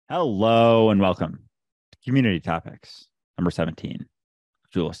Hello and welcome to Community Topics, number 17,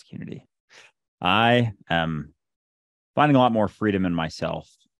 Dualist Community. I am finding a lot more freedom in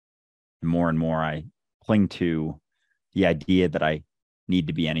myself. And more, I cling to the idea that I need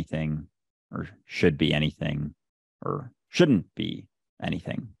to be anything or should be anything or shouldn't be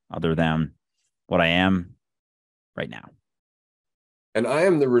anything other than what I am right now. And I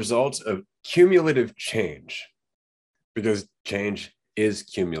am the result of cumulative change, because change is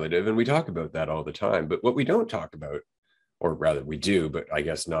cumulative. And we talk about that all the time. But what we don't talk about, or rather we do, but I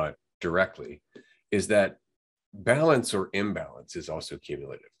guess not directly, is that balance or imbalance is also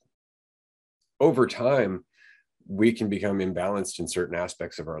cumulative. Over time, we can become imbalanced in certain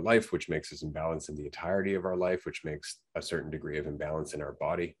aspects of our life, which makes us imbalanced in the entirety of our life, which makes a certain degree of imbalance in our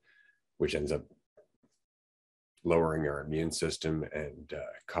body, which ends up lowering our immune system and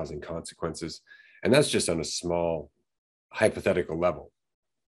causing consequences. And that's just on a small hypothetical level.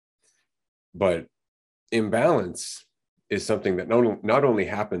 But imbalance is something that not only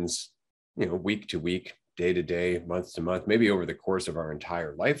happens, week to week, day to day, month to month, maybe over the course of our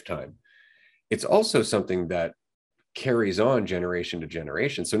entire lifetime. It's also something that carries on generation to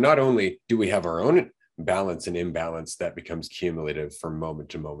generation. So not only do we have our own balance and imbalance that becomes cumulative from moment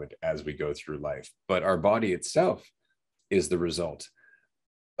to moment as we go through life, but our body itself is the result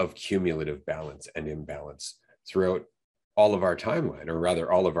of cumulative balance and imbalance throughout all of our timeline, or rather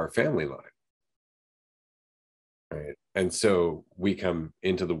all of our family line. Right. And so we come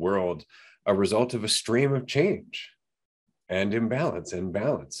into the world a result of a stream of change and imbalance and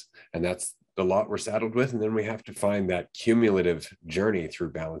balance. And that's the lot we're saddled with. And then we have to find that cumulative journey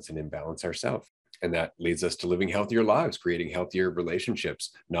through balance and imbalance ourselves. And that leads us to living healthier lives, creating healthier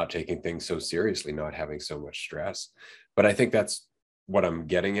relationships, not taking things so seriously, not having so much stress. But I think that's what I'm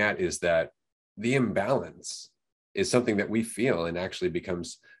getting at, is that the imbalance is something that we feel and actually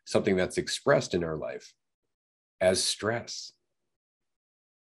becomes something that's expressed in our life as stress,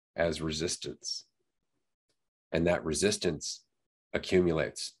 as resistance. And that resistance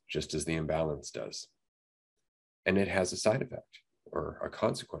accumulates just as the imbalance does. And it has a side effect or a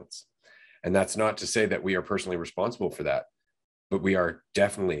consequence. And that's not to say that we are personally responsible for that, but we are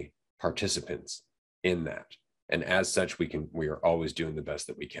definitely participants in that. And as such, we are always doing the best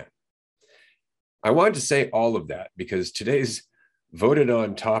that we can. I wanted to say all of that because today's voted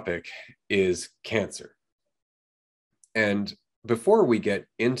on topic is cancer. And before we get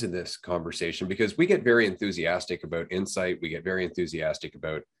into this conversation, because we get very enthusiastic about insight, we get very enthusiastic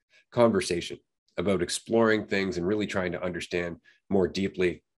about conversation, about exploring things and really trying to understand more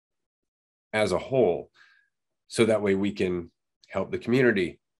deeply as a whole, so that way we can help the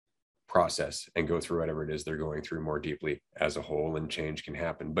community process and go through whatever it is they're going through more deeply as a whole, and change can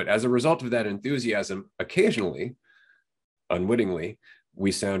happen. But as a result of that enthusiasm, occasionally, unwittingly,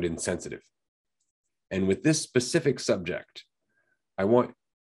 we sound insensitive. And with this specific subject, I want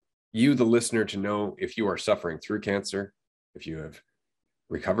you, the listener, to know if you are suffering through cancer, if you have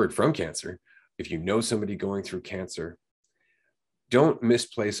recovered from cancer, if you know somebody going through cancer, don't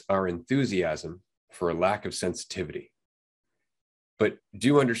misplace our enthusiasm for a lack of sensitivity. But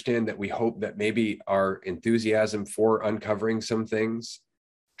do understand that we hope that maybe our enthusiasm for uncovering some things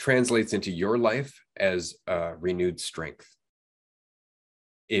translates into your life as renewed strength.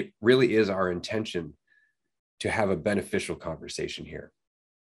 It really is our intention to have a beneficial conversation here,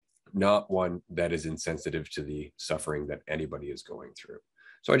 not one that is insensitive to the suffering that anybody is going through.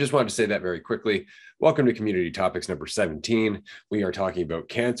 So I just wanted to say that very quickly. Welcome to Community Topics number 17. We are talking about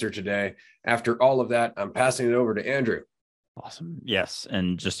cancer today. After all of that, I'm passing it over to Andrew. Awesome. Yes.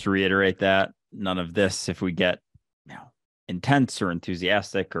 And just to reiterate that, none of this, if we get intense or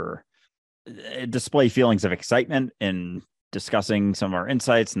enthusiastic or display feelings of excitement in discussing some of our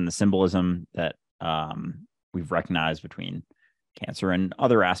insights and the symbolism that we've recognized between cancer and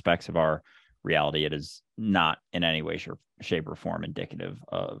other aspects of our reality, it is not in any way, shape, or form indicative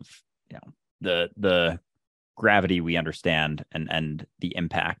of the gravity we understand and the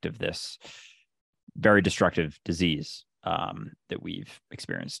impact of this very destructive disease that we've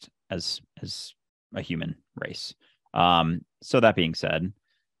experienced as a human race. So that being said,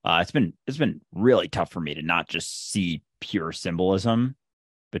 it's been really tough for me to not just see pure symbolism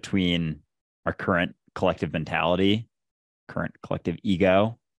between our current collective mentality, current collective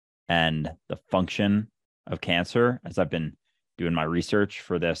ego, and the function of cancer as I've been doing my research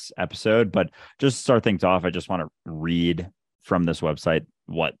for this episode. But just to start things off, I just want to read from this website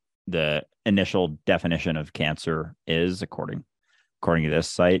what the initial definition of cancer is according to this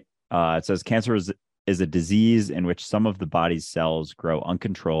site. It says cancer is a disease in which some of the body's cells grow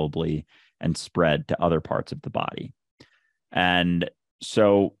uncontrollably and spread to other parts of the body. And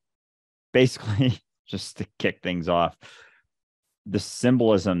so basically, just to kick things off, the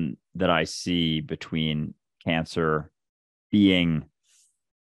symbolism that I see between cancer being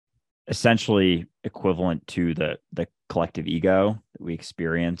essentially equivalent to the collective ego that we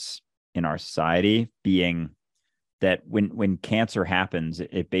experience in our society, being that when cancer happens,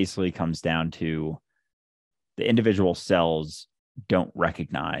 it basically comes down to the individual cells don't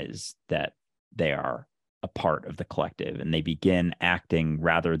recognize that they are a part of the collective, and they begin acting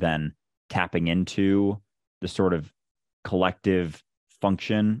rather than tapping into the sort of collective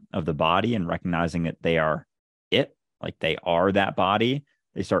function of the body and recognizing that they are it, like they are that body.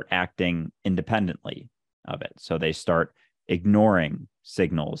 They start acting independently of it. So they start ignoring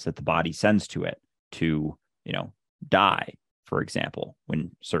signals that the body sends to it to, die, for example.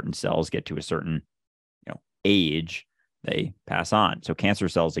 When certain cells get to a certain, age, they pass on. So cancer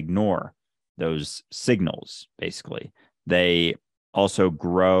cells ignore those signals, basically. They also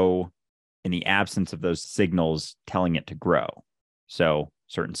grow in the absence of those signals telling it to grow. So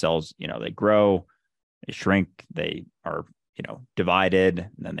certain cells, they grow, they shrink, they are, divided,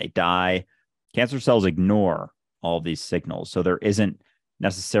 and then they die. Cancer cells ignore all of these signals. So there isn't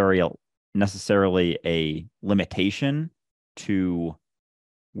necessarily a limitation to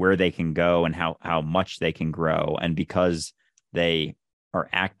where they can go and how much they can grow. And because they are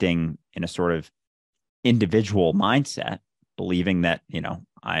acting in a sort of individual mindset, believing that,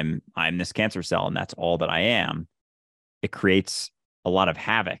 I'm this cancer cell and that's all that I am, it creates a lot of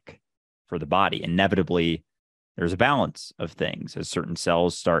havoc for the body. Inevitably, there's a balance of things. As certain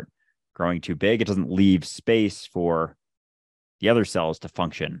cells start growing too big, it doesn't leave space for the other cells to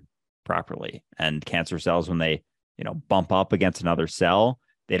function properly. And cancer cells, when they, bump up against another cell,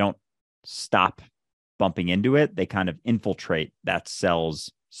 they don't stop bumping into it. They kind of infiltrate that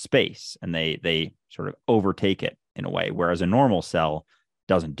cell's space, and they sort of overtake it in a way. Whereas a normal cell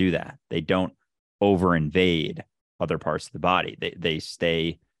doesn't do that. They don't over invade other parts of the body. They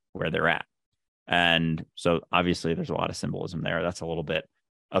stay where they're at. And so obviously there's a lot of symbolism there. That's a little bit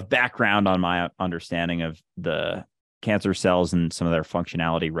of background on my understanding of the cancer cells and some of their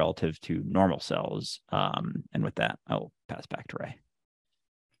functionality relative to normal cells. And with that, I'll pass back to Ray.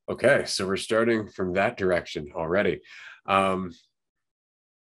 Okay, so we're starting from that direction already.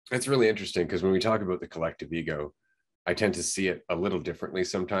 It's really interesting because when we talk about the collective ego, I tend to see it a little differently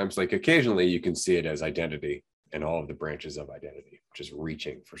sometimes. Like occasionally you can see it as identity and all of the branches of identity, just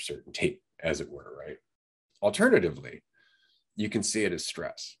reaching for certainty, as it were, right? Alternatively, you can see it as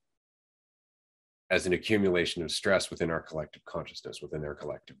stress, as an accumulation of stress within our collective consciousness, within our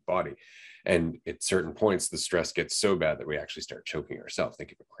collective body. And at certain points, the stress gets so bad that we actually start choking ourselves.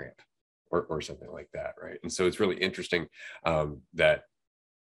 Think of a cramp or something like that, right? And so it's really interesting that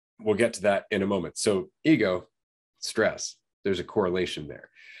we'll get to that in a moment. So ego, stress, there's a correlation there.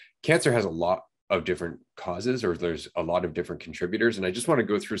 Cancer has a lot of different causes, or there's a lot of different contributors. And I just want to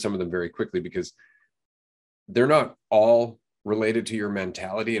go through some of them very quickly because they're not all related to your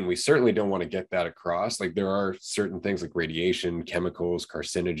mentality. And we certainly don't want to get that across. Like there are certain things like radiation, chemicals,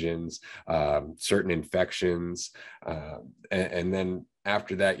 carcinogens, certain infections. And then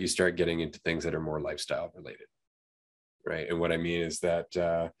after that, you start getting into things that are more lifestyle related, right? And what I mean is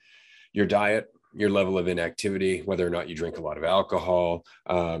that your diet, your level of inactivity, whether or not you drink a lot of alcohol,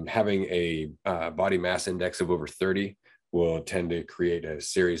 having a body mass index of over 30 will tend to create a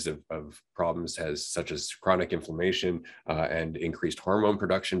series of problems such as chronic inflammation and increased hormone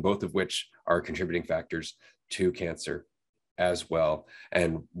production, both of which are contributing factors to cancer as well.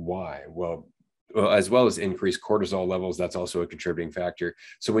 And why? Well, as well as increased cortisol levels, that's also a contributing factor.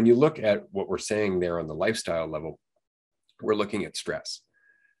 So when you look at what we're saying there on the lifestyle level, we're looking at stress.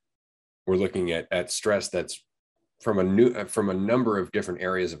 We're looking at stress that's from a number of different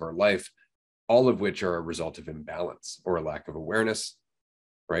areas of our life, all of which are a result of imbalance or a lack of awareness,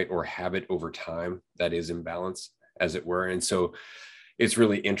 right? Or habit over time that is imbalance, as it were. And so it's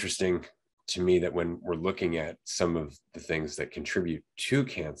really interesting to me that when we're looking at some of the things that contribute to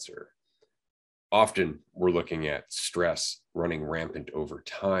cancer, often we're looking at stress running rampant over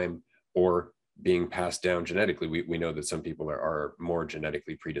time or being passed down genetically. We know that some people are more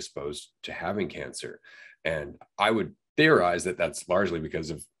genetically predisposed to having cancer. And I would theorize that that's largely because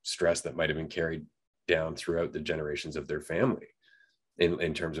of stress that might have been carried down throughout the generations of their family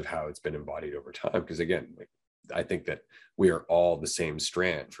in terms of how it's been embodied over time. Because again, I think that we are all the same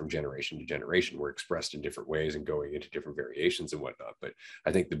strand from generation to generation. We're expressed in different ways and going into different variations and whatnot. But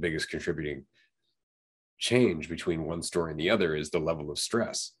I think the biggest contributing change between one story and the other is the level of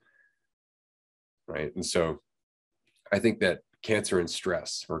stress. Right. And so I think that cancer and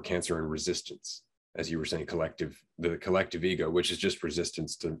stress, or cancer and resistance, as you were saying, the collective ego, which is just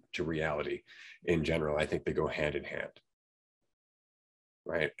resistance to reality in general. I think they go hand in hand.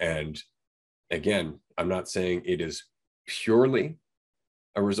 Right. And again, I'm not saying it is purely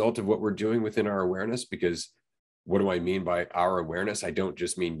a result of what we're doing within our awareness, because what do I mean by our awareness? I don't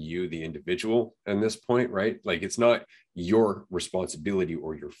just mean you, the individual, in this point, right? Like, it's not your responsibility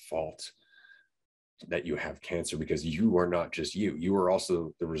or your fault that you have cancer, because you are not just you. You are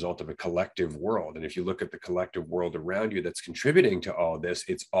also the result of a collective world. And if you look at the collective world around you that's contributing to all this,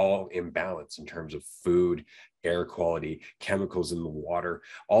 it's all imbalance in terms of food, air quality, chemicals in the water.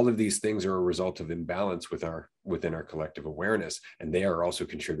 All of these things are a result of imbalance within our collective awareness. And they are also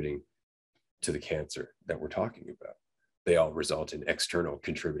contributing to the cancer that we're talking about. They all result in external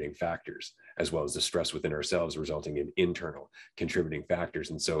contributing factors, as well as the stress within ourselves resulting in internal contributing factors.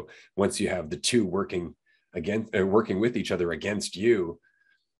 And so once you have the two working with each other against you,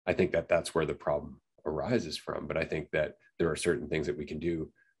 I think that that's where the problem arises from. But I think that there are certain things that we can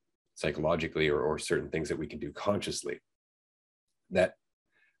do psychologically, or certain things that we can do consciously that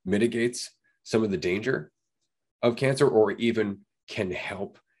mitigates some of the danger of cancer, or even can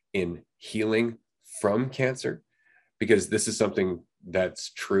help in healing from cancer. Because this is something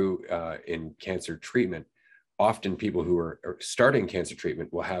that's true in cancer treatment. Often people who are starting cancer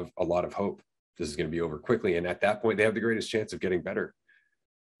treatment will have a lot of hope. This is going to be over quickly. And at that point, they have the greatest chance of getting better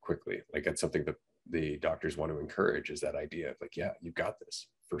quickly. Like, that's something that the doctors want to encourage, is that idea of like, yeah, you've got this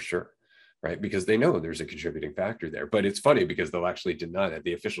for sure. Right? Because they know there's a contributing factor there. But it's funny because they'll actually deny that.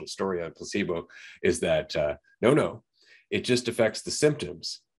 The official story on placebo is that, no, it just affects the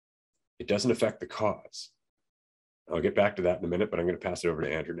symptoms. It doesn't affect the cause. I'll get back to that in a minute, but I'm going to pass it over to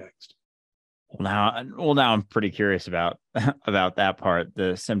Andrew next. Now I'm pretty curious about about that part,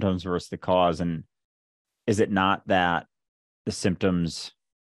 the symptoms versus the cause. And is it not that the symptoms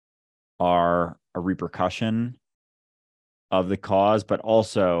are a repercussion of the cause, but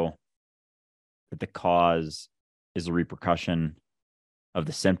also that the cause is a repercussion of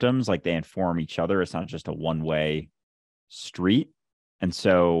the symptoms? Like, they inform each other. It's not just a one-way street. And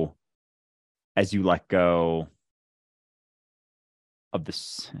so as you let go of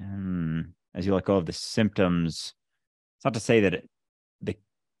this, as you let go of the symptoms, it's not to say that the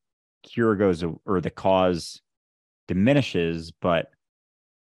cure goes, or the cause diminishes, but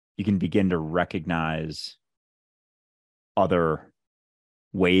you can begin to recognize other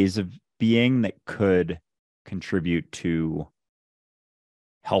ways of being that could contribute to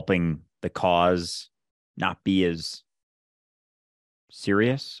helping the cause not be as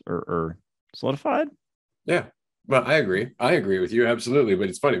serious or solidified. Yeah. Well, I agree with you, absolutely. But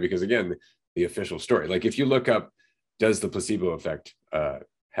it's funny because, again, the official story, like, if you look up, does the placebo effect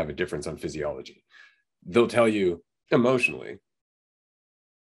have a difference on physiology? They'll tell you emotionally,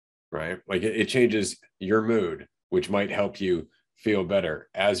 right? Like, it changes your mood, which might help you feel better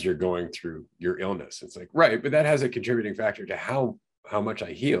as you're going through your illness. It's like, right, but that has a contributing factor to how much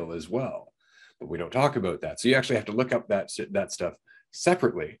I heal as well. But we don't talk about that. So you actually have to look up that stuff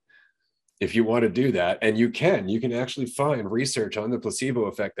separately if you want to do that. And you can actually find research on the placebo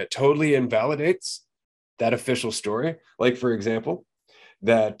effect that totally invalidates that official story. Like, for example,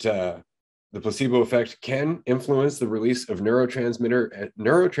 that the placebo effect can influence the release of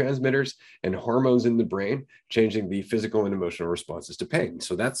neurotransmitters and hormones in the brain, changing the physical and emotional responses to pain.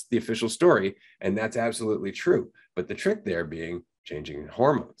 So that's the official story, and that's absolutely true. But the trick there being changing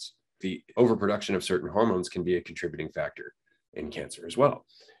hormones. The overproduction of certain hormones can be a contributing factor in cancer as well.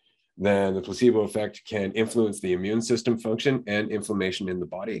 Then the placebo effect can influence the immune system function and inflammation in the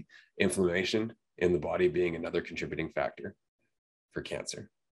body. Inflammation in the body being another contributing factor for cancer,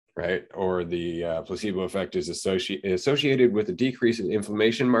 right? Or the placebo effect is associated with a decrease in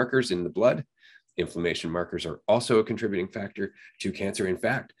inflammation markers in the blood. Inflammation markers are also a contributing factor to cancer. In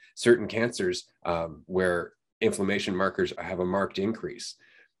fact, certain cancers where inflammation markers have a marked increase,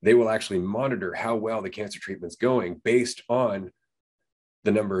 they will actually monitor how well the cancer treatment's going based on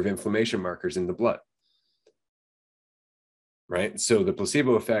the number of inflammation markers in the blood, right? So the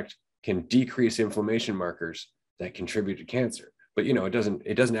placebo effect can decrease inflammation markers that contribute to cancer, but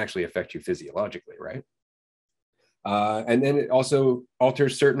it doesn't actually affect you physiologically, right? And then it also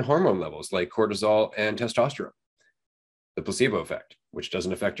alters certain hormone levels like cortisol and testosterone. The placebo effect, which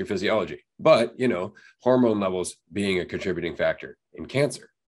doesn't affect your physiology, but hormone levels being a contributing factor in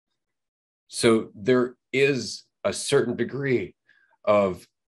cancer. So there is a certain degree of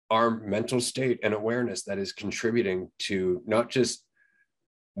our mental state and awareness that is contributing to not just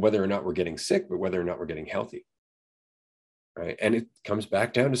whether or not we're getting sick, but whether or not we're getting healthy, right? And it comes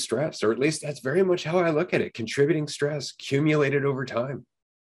back down to stress, or at least that's very much how I look at it. Contributing stress accumulated over time.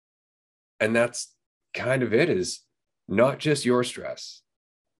 And that's kind of it is not just your stress.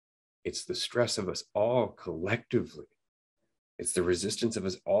 It's the stress of us all collectively. It's the resistance of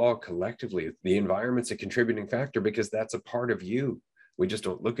us all collectively. The environment's a contributing factor because that's a part of you. We just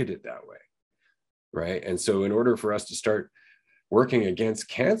don't look at it that way. Right. And so in order for us to start working against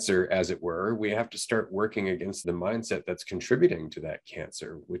cancer, as it were, we have to start working against the mindset that's contributing to that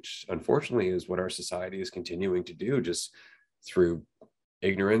cancer, which unfortunately is what our society is continuing to do, just through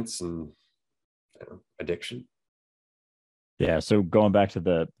ignorance and addiction. Yeah. So going back to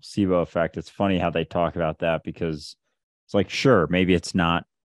the placebo effect, it's funny how they talk about that, because it's like, sure, maybe it's not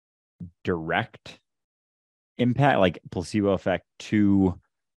direct impact, like placebo effect to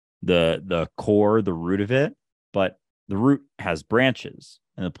the core, the root of it, but the root has branches,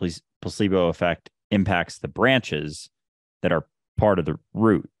 and the placebo effect impacts the branches that are part of the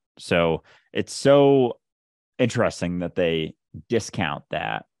root. So it's so interesting that they discount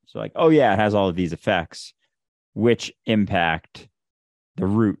that. So like, oh yeah, it has all of these effects which impact the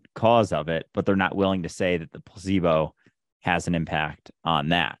root cause of it, but they're not willing to say that the placebo has an impact on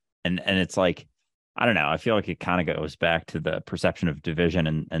that. And it's like, I don't know, I feel like it kind of goes back to the perception of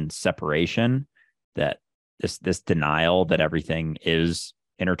division and separation, that this denial that everything is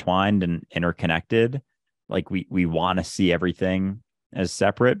intertwined and interconnected. Like we want to see everything as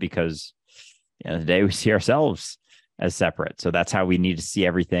separate because at the end of the day we see ourselves as separate. So that's how we need to see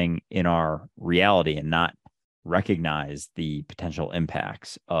everything in our reality and not recognize the potential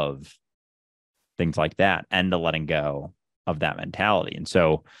impacts of things like that, and the letting go of that mentality. And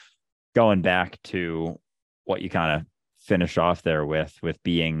so going back to what you kind of finish off there with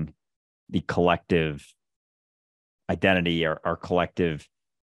being the collective identity, or our collective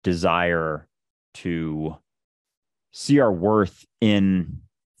desire to see our worth in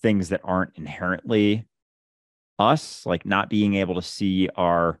things that aren't inherently us, like not being able to see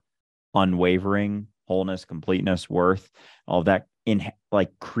our unwavering wholeness, completeness, worth, all of that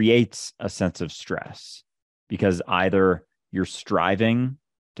like creates a sense of stress, because either you're striving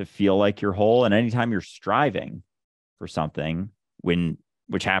to feel like you're whole, and anytime you're striving for something,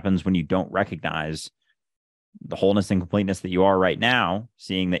 which happens when you don't recognize the wholeness and completeness that you are right now,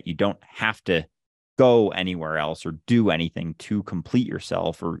 seeing that you don't have to go anywhere else or do anything to complete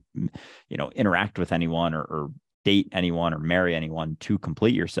yourself, or interact with anyone, or date anyone or marry anyone to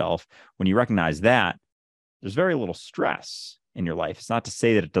complete yourself. When you recognize that, there's very little stress in your life. It's not to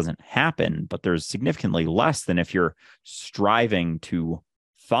say that it doesn't happen, but there's significantly less than if you're striving to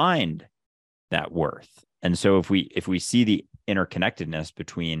find that worth. And so if we see the interconnectedness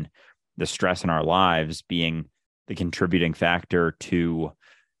between the stress in our lives being the contributing factor to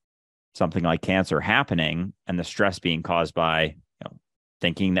something like cancer happening, and the stress being caused by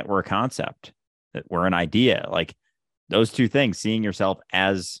thinking that we're a concept, that we're an idea, like those two things, seeing yourself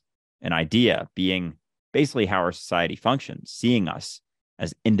as an idea, being basically how our society functions, seeing us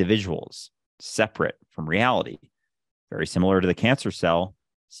as individuals separate from reality, very similar to the cancer cell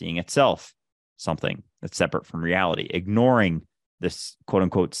seeing itself something that's separate from reality, ignoring this quote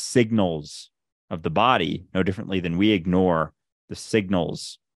unquote signals of the body, no differently than we ignore the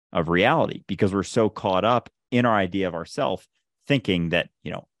signals of reality, because we're so caught up in our idea of ourself, thinking that,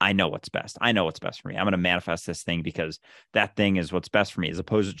 I know what's best. I know what's best for me. I'm going to manifest this thing because that thing is what's best for me, as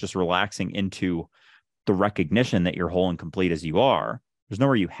opposed to just relaxing into the recognition that you're whole and complete as you are. There's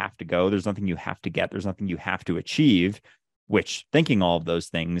nowhere you have to go. There's nothing you have to get. There's nothing you have to achieve, which thinking all of those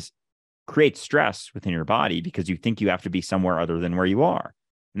things creates stress within your body, because you think you have to be somewhere other than where you are.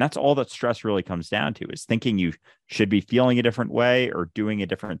 And that's all that stress really comes down to, is thinking you should be feeling a different way or doing a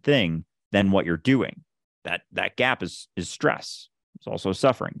different thing than what you're doing. That gap is stress. It's also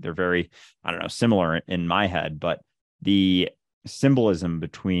suffering. They're very, similar in my head, but the symbolism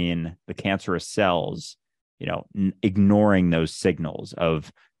between the cancerous cells, ignoring those signals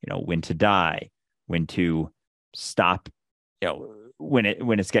of, when to die, when to stop, when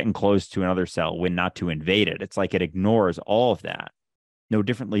it's getting close to another cell, when not to invade it. It's like it ignores all of that, no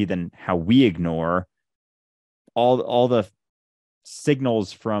differently than how we ignore all the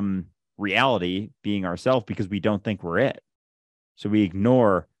signals from reality being ourselves, because we don't think we're it. So we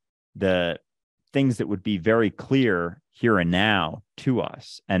ignore the things that would be very clear here and now to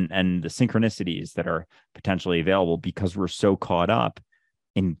us, and the synchronicities that are potentially available, because we're so caught up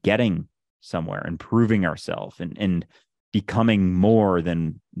in getting somewhere and proving ourselves and becoming more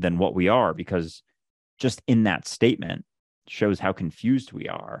than what we are, because just in that statement shows how confused we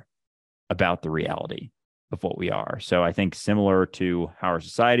are about the reality of what we are. So I think similar to how our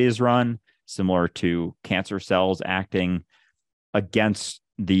society is run, similar to cancer cells acting against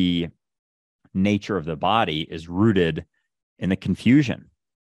the nature of the body, is rooted in the confusion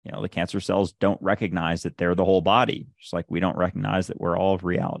the cancer cells don't recognize that they're the whole body, just like we don't recognize that we're all of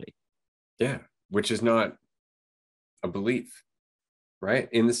reality. Yeah, which is not a belief, right?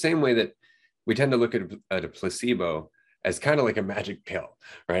 In the same way that we tend to look at a placebo as kind of like a magic pill,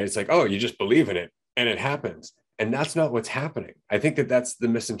 right? It's like, oh, you just believe in it and it happens. And that's not what's happening. I think that that's the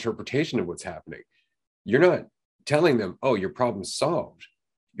misinterpretation of what's happening. You're not telling them, oh, your problem's solved.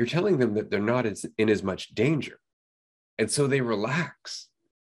 You're telling them that they're not in as much danger. And so they relax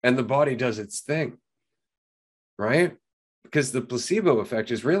and the body does its thing, right? Because the placebo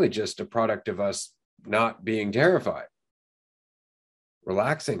effect is really just a product of us not being terrified,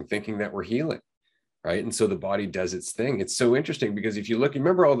 relaxing, thinking that we're healing, right? And so the body does its thing. It's so interesting because if you look,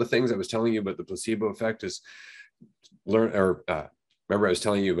 remember all the things I was telling you about the placebo effect is remember I was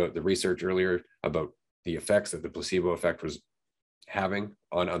telling you about the research earlier about the effects that the placebo effect was having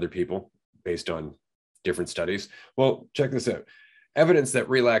on other people based on different studies. Well, check this out. Evidence that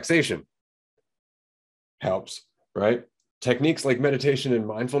relaxation helps, right? Techniques like meditation and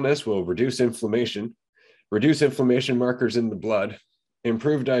mindfulness will reduce inflammation markers in the blood,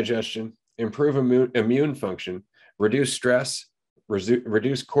 improve digestion, improve immune function, reduce stress,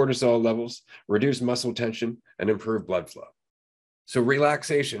 reduce cortisol levels, reduce muscle tension, and improve blood flow. So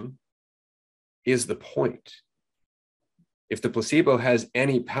relaxation is the point. If the placebo has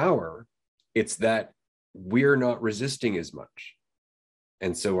any power, it's that we're not resisting as much.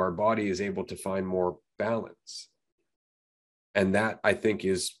 And so our body is able to find more balance. And that, I think,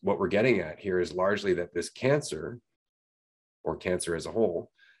 is what we're getting at here, is largely that this cancer, or cancer as a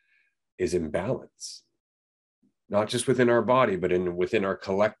whole, is in balance, not just within our body, but within our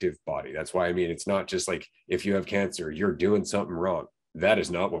collective body. That's why, I mean, it's not just like if you have cancer, you're doing something wrong. That is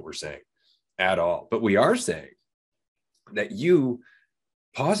not what we're saying at all. But we are saying that you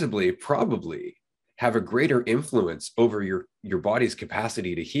probably have a greater influence over your body's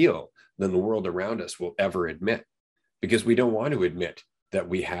capacity to heal than the world around us will ever admit, because we don't want to admit that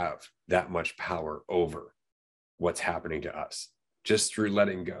we have that much power over what's happening to us, just through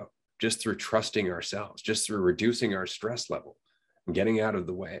letting go, just through trusting ourselves, just through reducing our stress level and getting out of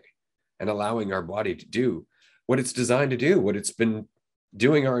the way and allowing our body to do what it's designed to do, what it's been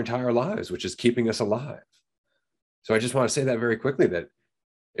doing our entire lives, which is keeping us alive. So I just want to say that very quickly, that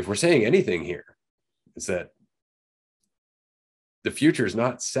if we're saying anything here, it's that the future is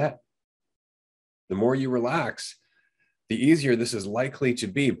not set. The more you relax, the easier this is likely to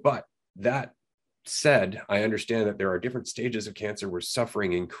be. But that said, I understand that there are different stages of cancer where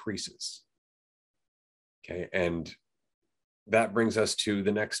suffering increases. Okay. And that brings us to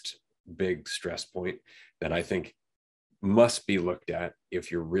the next big stress point that I think must be looked at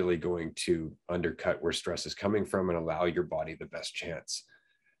if you're really going to undercut where stress is coming from and allow your body the best chance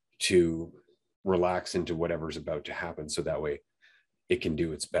to relax into whatever's about to happen, so that way it can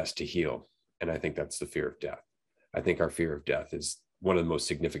do its best to heal. And I think that's the fear of death. I think our fear of death is one of the most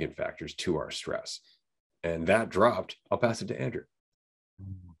significant factors to our stress. And that dropped. I'll pass it to Andrew.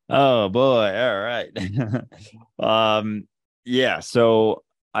 Oh boy. All right. Yeah. So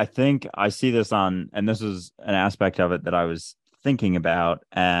I think I see this and this is an aspect of it that I was thinking about.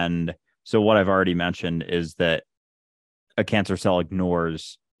 And so what I've already mentioned is that a cancer cell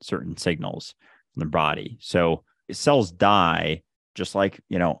ignores certain signals from the body. So cells die, just like,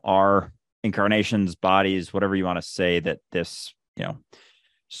 our incarnations, bodies, whatever you want to say that this,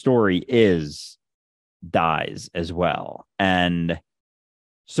 story dies as well. And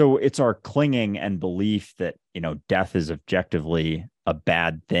so it's our clinging and belief that, death is objectively a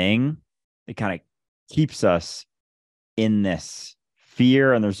bad thing. It kind of keeps us in this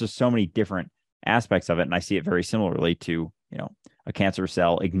fear. And there's just so many different aspects of it. And I see it very similarly to, a cancer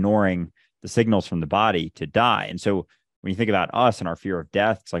cell ignoring the signals from the body to die. And so when you think about us and our fear of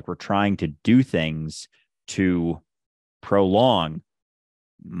death, it's like we're trying to do things to prolong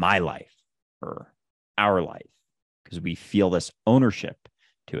my life or our life because we feel this ownership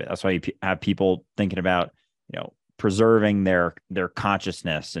to it. That's why you have people thinking about, preserving their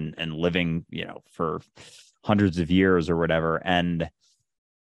consciousness and living, for hundreds of years or whatever. And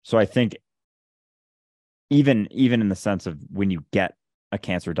so I think even in the sense of when you get a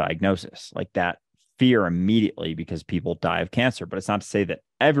cancer diagnosis, like that fear immediately because people die of cancer, but it's not to say that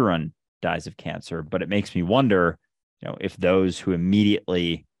everyone dies of cancer, but it makes me wonder, if those who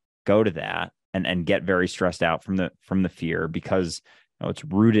immediately go to that and get very stressed out from the fear because it's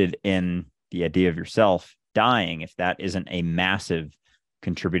rooted in the idea of yourself dying, if that isn't a massive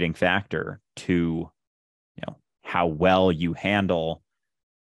contributing factor to how well you handle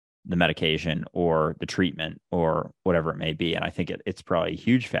the medication or the treatment or whatever it may be. And I think it's probably a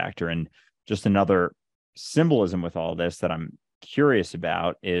huge factor. And just another symbolism with all this that I'm curious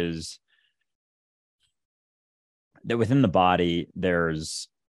about is that within the body, there's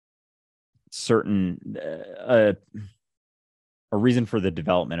certain a reason for the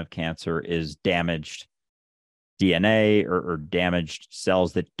development of cancer is damaged DNA or damaged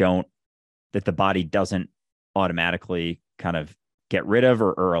cells that the body doesn't automatically kind of get rid of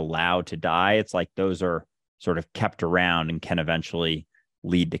or allow to die. It's like those are sort of kept around and can eventually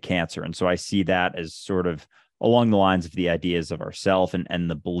lead to cancer. And so I see that as sort of along the lines of the ideas of ourself and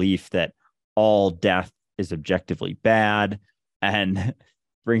the belief that all death is objectively bad, and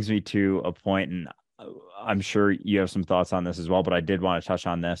brings me to a point, and I'm sure you have some thoughts on this as well, but I did want to touch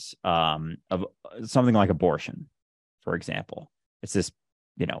on this, of something like abortion, for example. It's this,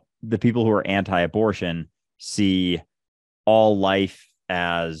 the people who are anti-abortion see all life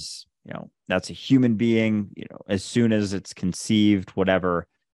as, that's a human being, as soon as it's conceived, whatever,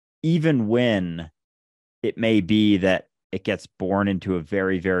 even when it may be that it gets born into a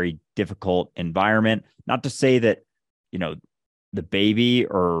very, very difficult environment. Not to say that, the baby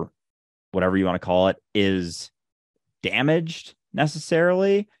or whatever you want to call it is damaged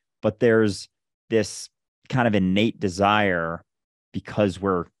necessarily, but there's this kind of innate desire, because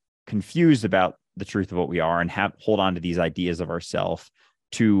we're confused about the truth of what we are and hold on to these ideas of ourselves,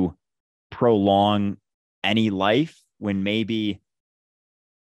 to prolong any life when maybe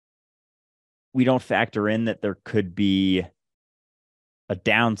we don't factor in that there could be a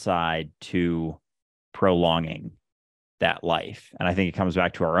downside to prolonging that life. And I think it comes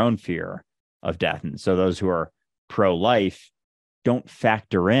back to our own fear of death. And so those who are pro-life don't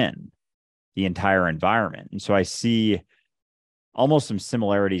factor in the entire environment. And so I see almost some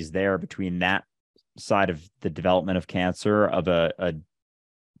similarities there between that side of the development of cancer, of a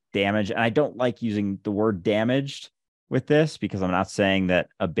damage. And I don't like using the word damaged with this, because I'm not saying that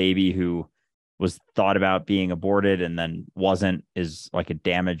a baby who was thought about being aborted and then wasn't is like a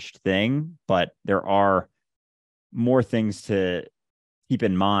damaged thing, but there are more things to keep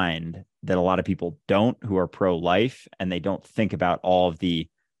in mind that a lot of people don't, who are pro-life, and they don't think about all of the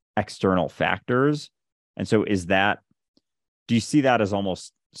external factors. And so do you see that as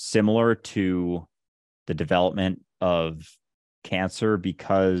almost similar to the development of cancer,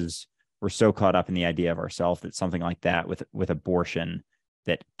 because we're so caught up in the idea of ourselves that something like that with abortion,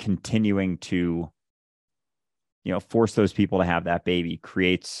 that continuing to, force those people to have that baby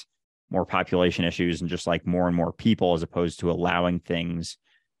creates more population issues and just like more and more people, as opposed to allowing things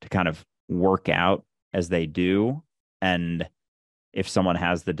to kind of work out as they do. And if someone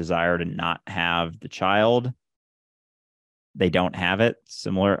has the desire to not have the child, they don't have it.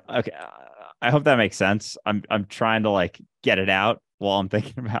 Similar. Okay. I hope that makes sense. I'm trying to like get it out while I'm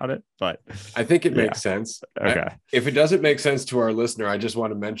thinking about it, but I think it makes sense. Okay. If it doesn't make sense to our listener, I just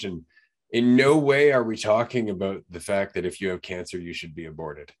want to mention, in no way are we talking about the fact that if you have cancer, you should be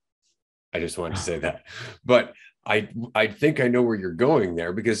aborted. I just wanted to say that. But I think I know where you're going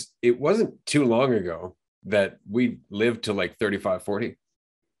there, because it wasn't too long ago that we lived to like 35, 40.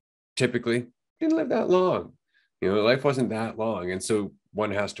 Typically didn't live that long. Life wasn't that long. And so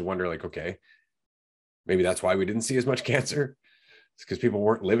one has to wonder, like, okay, maybe that's why we didn't see as much cancer. It's because people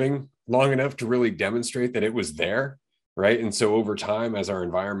weren't living long enough to really demonstrate that it was there, right? And so over time, as our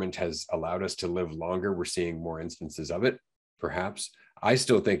environment has allowed us to live longer, we're seeing more instances of it, perhaps. I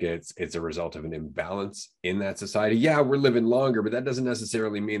still think it's a result of an imbalance in that society. Yeah, we're living longer, but that doesn't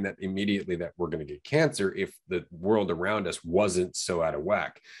necessarily mean that immediately that we're going to get cancer if the world around us wasn't so out of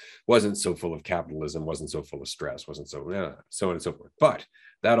whack, wasn't so full of capitalism, wasn't so full of stress, wasn't so on and so forth. But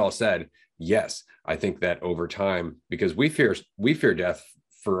that all said, yes, I think that over time, because we fear death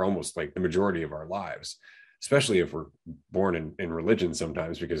for almost like the majority of our lives, especially if we're born in religion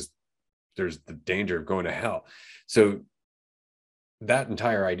sometimes, because there's the danger of going to hell. So that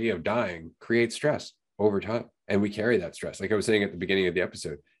entire idea of dying creates stress over time. And we carry that stress. Like I was saying at the beginning of the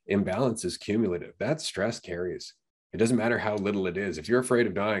episode, imbalance is cumulative. That stress carries. It doesn't matter how little it is. If you're afraid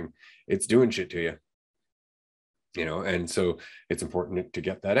of dying, it's doing shit to you, and so it's important to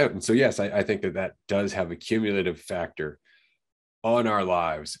get that out. And so, yes, I think that does have a cumulative factor on our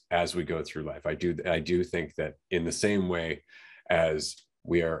lives as we go through life. I do think that in the same way as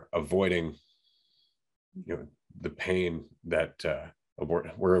we are avoiding, the pain that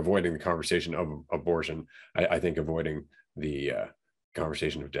we're avoiding the conversation of abortion, I think avoiding the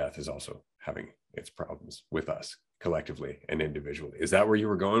conversation of death is also having its problems with us collectively and individually. Is that where you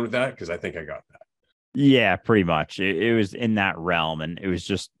were going with that? Because I think I got that. Yeah, pretty much. It was in that realm, and it was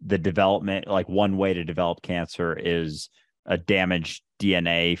just the development. Like, one way to develop cancer is a damaged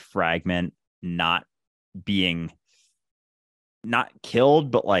DNA fragment not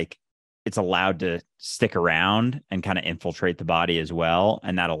killed, but like it's allowed to stick around and kind of infiltrate the body as well.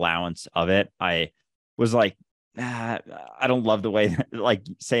 And that allowance of it, I was like, I don't love the way that, like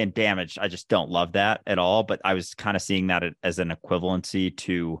saying damaged. I just don't love that at all. But I was kind of seeing that as an equivalency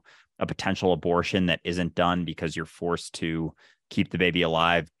to a potential abortion that isn't done because you're forced to keep the baby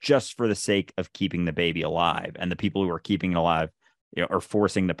alive just for the sake of keeping the baby alive. And the people who are keeping it alive, are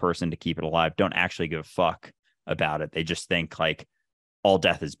forcing the person to keep it alive, don't actually give a fuck about it. They just think like all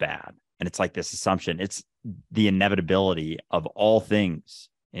death is bad. And it's like this assumption. It's the inevitability of all things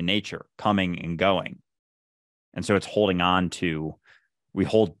in nature coming and going. And so it's holding on to, we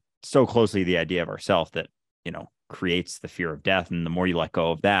hold so closely the idea of ourself that, creates the fear of death. And the more you let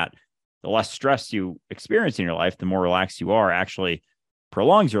go of that, the less stress you experience in your life, the more relaxed you are, actually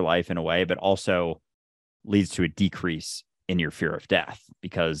prolongs your life in a way, but also leads to a decrease in your fear of death,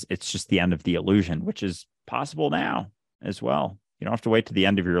 because it's just the end of the illusion, which is possible now as well. You don't have to wait to the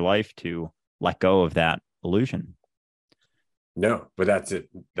end of your life to let go of that illusion. No, but that's it.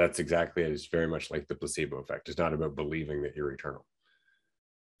 That's exactly it. It's very much like the placebo effect. It's not about believing that you're eternal.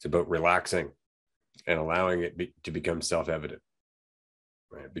 It's about relaxing and allowing it to become self-evident,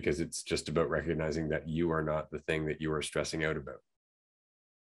 right? Because it's just about recognizing that you are not the thing that you are stressing out about.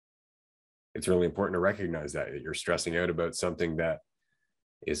 It's really important to recognize that you're stressing out about something that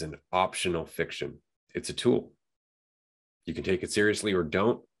is an optional fiction. It's a tool. You can take it seriously or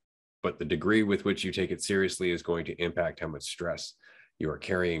don't, but the degree with which you take it seriously is going to impact how much stress you are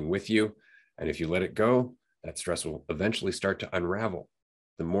carrying with you. And if you let it go, that stress will eventually start to unravel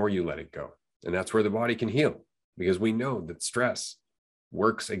the more you let it go. And that's where the body can heal, because we know that stress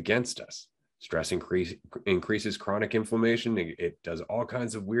works against us. Stress increases chronic inflammation. It does all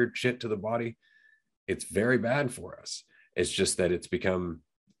kinds of weird shit to the body. It's very bad for us. It's just that it's become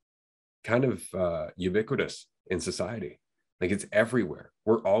kind of ubiquitous in society. Like it's everywhere.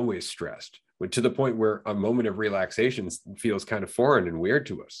 We're always stressed, to the point where a moment of relaxation feels kind of foreign and weird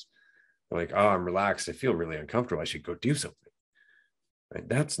to us. We're like, oh, I'm relaxed. I feel really uncomfortable. I should go do something. Right?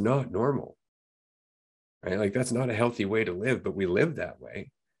 That's not normal. Right? Like that's not a healthy way to live, but we live that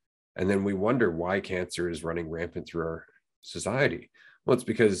way. And then we wonder why cancer is running rampant through our society. Well, it's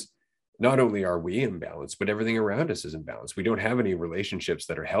because not only are we imbalanced, but everything around us is imbalanced. We don't have any relationships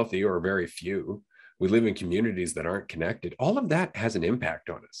that are healthy, or very few. We live in communities that aren't connected. All of that has an impact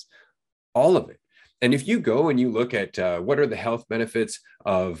on us, all of it. And if you go and you look at what are the health benefits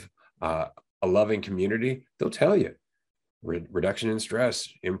of a loving community, they'll tell you reduction in stress,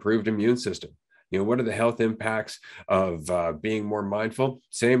 improved immune system. What are the health impacts of being more mindful?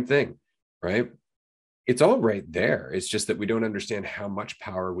 Same thing, right? It's all right there. It's just that we don't understand how much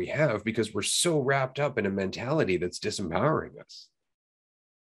power we have because we're so wrapped up in a mentality that's disempowering us.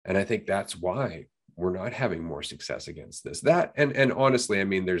 And I think that's why we're not having more success against this. And honestly, I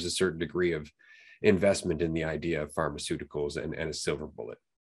mean, there's a certain degree of investment in the idea of pharmaceuticals and a silver bullet,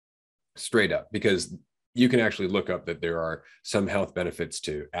 straight up, because you can actually look up that there are some health benefits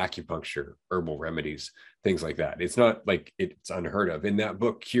to acupuncture, herbal remedies, things like that. It's not like it's unheard of. In that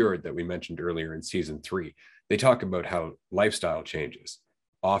book, Cured, that we mentioned earlier in season 3, they talk about how lifestyle changes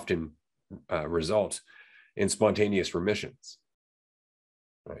often result in spontaneous remissions.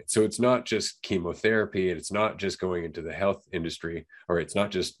 Right. So it's not just chemotherapy, and it's not just going into the health industry, or it's not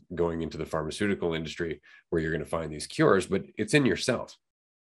just going into the pharmaceutical industry where you're going to find these cures, but it's in yourself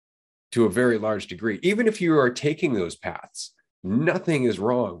to a very large degree. Even if you are taking those paths, nothing is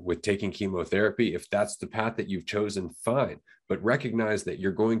wrong with taking chemotherapy. If that's the path that you've chosen, fine. But recognize that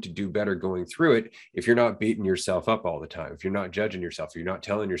you're going to do better going through it if you're not beating yourself up all the time, if you're not judging yourself, if you're not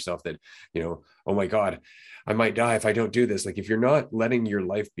telling yourself that, oh my God, I might die if I don't do this. Like if you're not letting your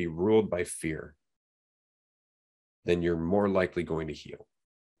life be ruled by fear, then you're more likely going to heal.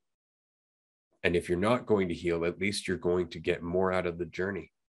 And if you're not going to heal, at least you're going to get more out of the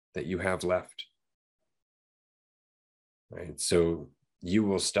journey that you have left. Right? So you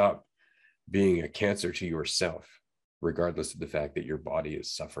will stop being a cancer to yourself, regardless of the fact that your body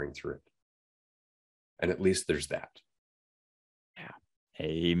is suffering through it. And at least there's that. Yeah.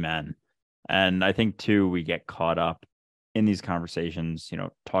 Amen. And I think too, we get caught up in these conversations,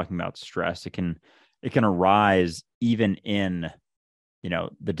 talking about stress. It can arise even in,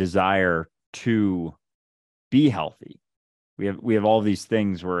 the desire to be healthy. We have all these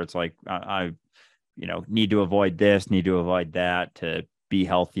things where it's like, I need to avoid this, need to avoid that to be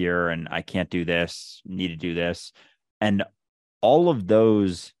healthier. And I can't do this, need to do this. And all of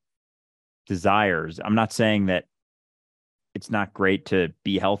those desires, I'm not saying that it's not great to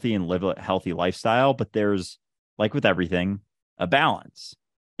be healthy and live a healthy lifestyle, but there's, like with everything, a balance.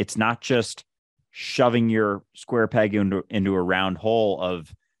 It's not just shoving your square peg into a round hole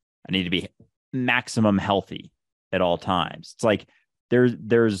of I need to be maximum healthy at all times. It's like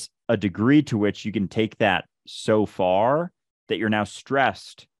there's a degree to which you can take that so far that you're now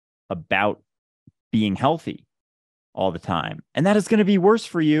stressed about being healthy all the time. And that is going to be worse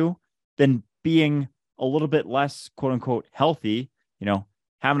for you than being a little bit less, quote unquote, healthy,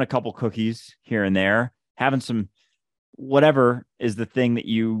 having a couple cookies here and there, having some, whatever is the thing that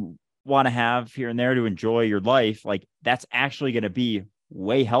you want to have here and there to enjoy your life. Like, that's actually going to be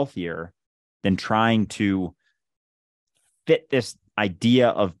way healthier than trying to fit this idea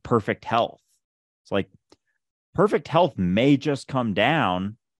of perfect health. It's like perfect health may just come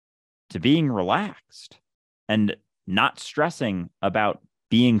down to being relaxed and not stressing about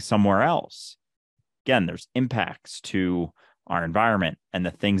being somewhere else. Again, there's impacts to our environment and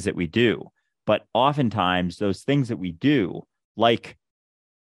the things that we do. But oftentimes those things that we do, like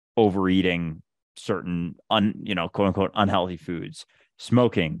overeating certain quote unquote unhealthy foods,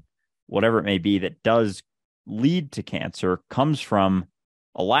 smoking, whatever it may be, that does lead to cancer, comes from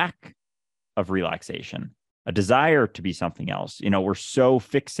a lack of relaxation, a desire to be something else. We're so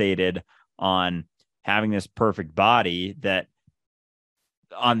fixated on having this perfect body that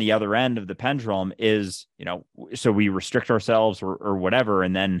on the other end of the pendulum is, so we restrict ourselves or whatever,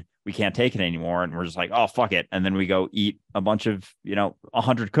 and then we can't take it anymore. And we're just like, oh, fuck it. And then we go eat a bunch of,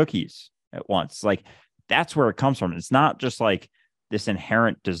 100 cookies at once. Like, that's where it comes from. It's not just like this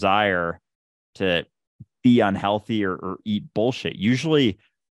inherent desire to be unhealthy or eat bullshit. Usually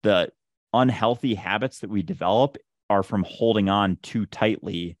the unhealthy habits that we develop are from holding on too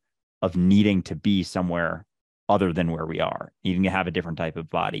tightly of needing to be somewhere other than where we are, needing to have a different type of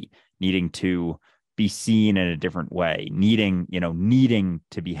body, needing to be seen in a different way, needing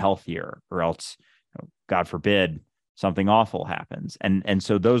to be healthier, or else, God forbid, something awful happens. And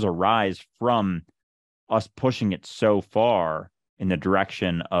so those arise from us pushing it so far in the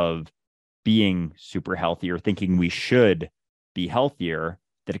direction of being super healthy or thinking we should be healthier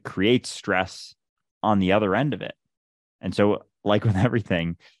that it creates stress on the other end of it. And so, like with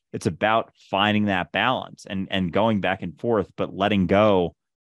everything, it's about finding that balance and going back and forth, but letting go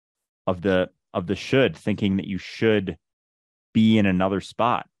of the should, thinking that you should be in another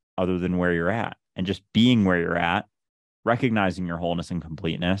spot other than where you're at, and just being where you're at, recognizing your wholeness and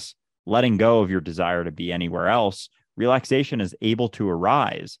completeness, letting go of your desire to be anywhere else. Relaxation is able to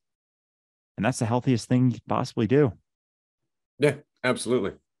arise. And that's the healthiest thing you can possibly do. Yeah,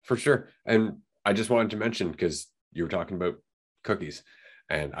 absolutely. For sure. And I just wanted to mention, because you were talking about cookies,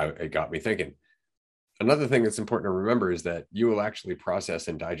 and it got me thinking. Another thing that's important to remember is that you will actually process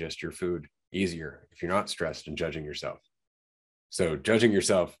and digest your food easier if you're not stressed and judging yourself. So judging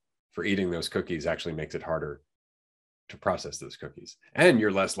yourself for eating those cookies actually makes it harder to process those cookies. And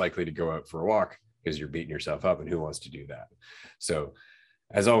you're less likely to go out for a walk because you're beating yourself up, and who wants to do that? So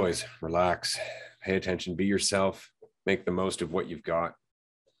as always, relax, pay attention, be yourself, make the most of what you've got,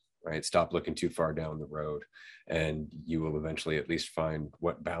 right? Stop looking too far down the road, and you will eventually at least find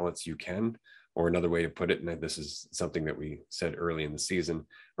what balance you can. Or another way to put it, and this is something that we said early in the season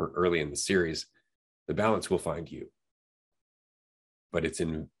or early in the series, the balance will find you. But it's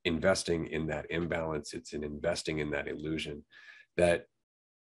in investing in that imbalance, it's in investing in that illusion that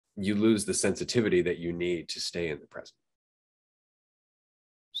you lose the sensitivity that you need to stay in the present.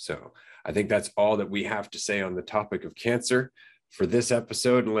 So I think that's all that we have to say on the topic of cancer for this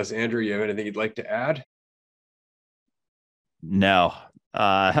episode, unless, Andrew, you have anything you'd like to add? No.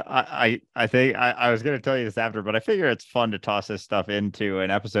 I think I was going to tell you this after, but I figure it's fun to toss this stuff into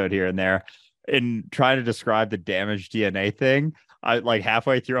an episode here and there. In trying to describe the damaged DNA thing, I like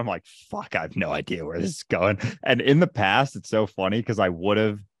halfway through, I'm like, fuck, I have no idea where this is going. And in the past, it's so funny because I would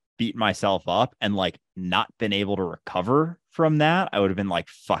have beat myself up and like not been able to recover from that. I would have been like,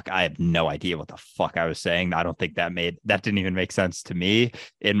 fuck, I have no idea what the fuck I was saying. I don't think that didn't even make sense to me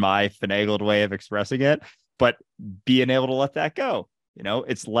in my finagled way of expressing it. But being able to let that go,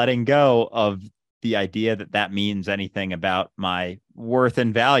 it's letting go of the idea that means anything about my worth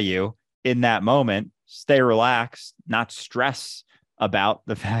and value in that moment. Stay relaxed, not stress about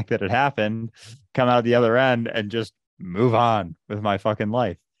the fact that it happened, come out the other end and just move on with my fucking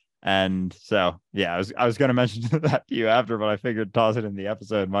life. And so, yeah, I was going to mention that to you after, but I figured toss it in the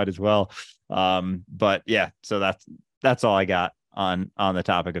episode, might as well. But yeah, so that's all I got on the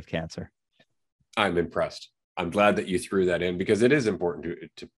topic of cancer. I'm impressed. I'm glad that you threw that in, because it is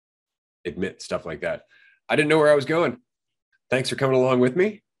important to admit stuff like that. I didn't know where I was going. Thanks for coming along with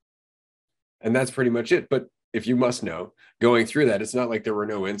me. And that's pretty much it. But if you must know, going through that, it's not like there were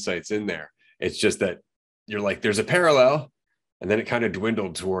no insights in there. It's just that you're like, there's a parallel, and then it kind of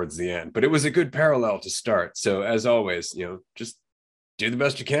dwindled towards the end. But it was a good parallel to start. So as always, just do the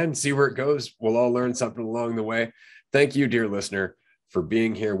best you can, see where it goes. We'll all learn something along the way. Thank you, dear listener, for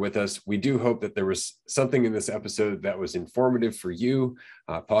being here with us. We do hope that there was something in this episode that was informative for you,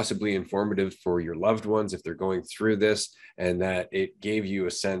 possibly informative for your loved ones if they're going through this, and that it gave you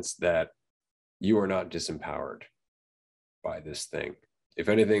a sense that you are not disempowered by this thing. If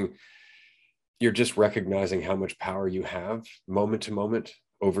anything, you're just recognizing how much power you have moment to moment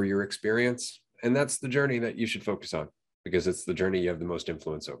over your experience. And that's the journey that you should focus on, because it's the journey you have the most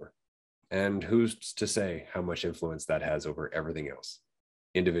influence over. And who's to say how much influence that has over everything else,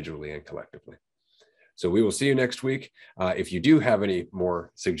 individually and collectively. So we will see you next week. If you do have any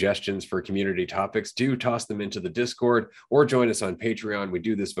more suggestions for community topics, do toss them into the Discord or join us on Patreon. We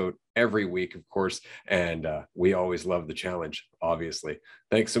do this vote every week, of course, and we always love the challenge, obviously.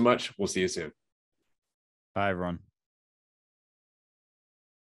 Thanks so much. We'll see you soon. Bye, everyone.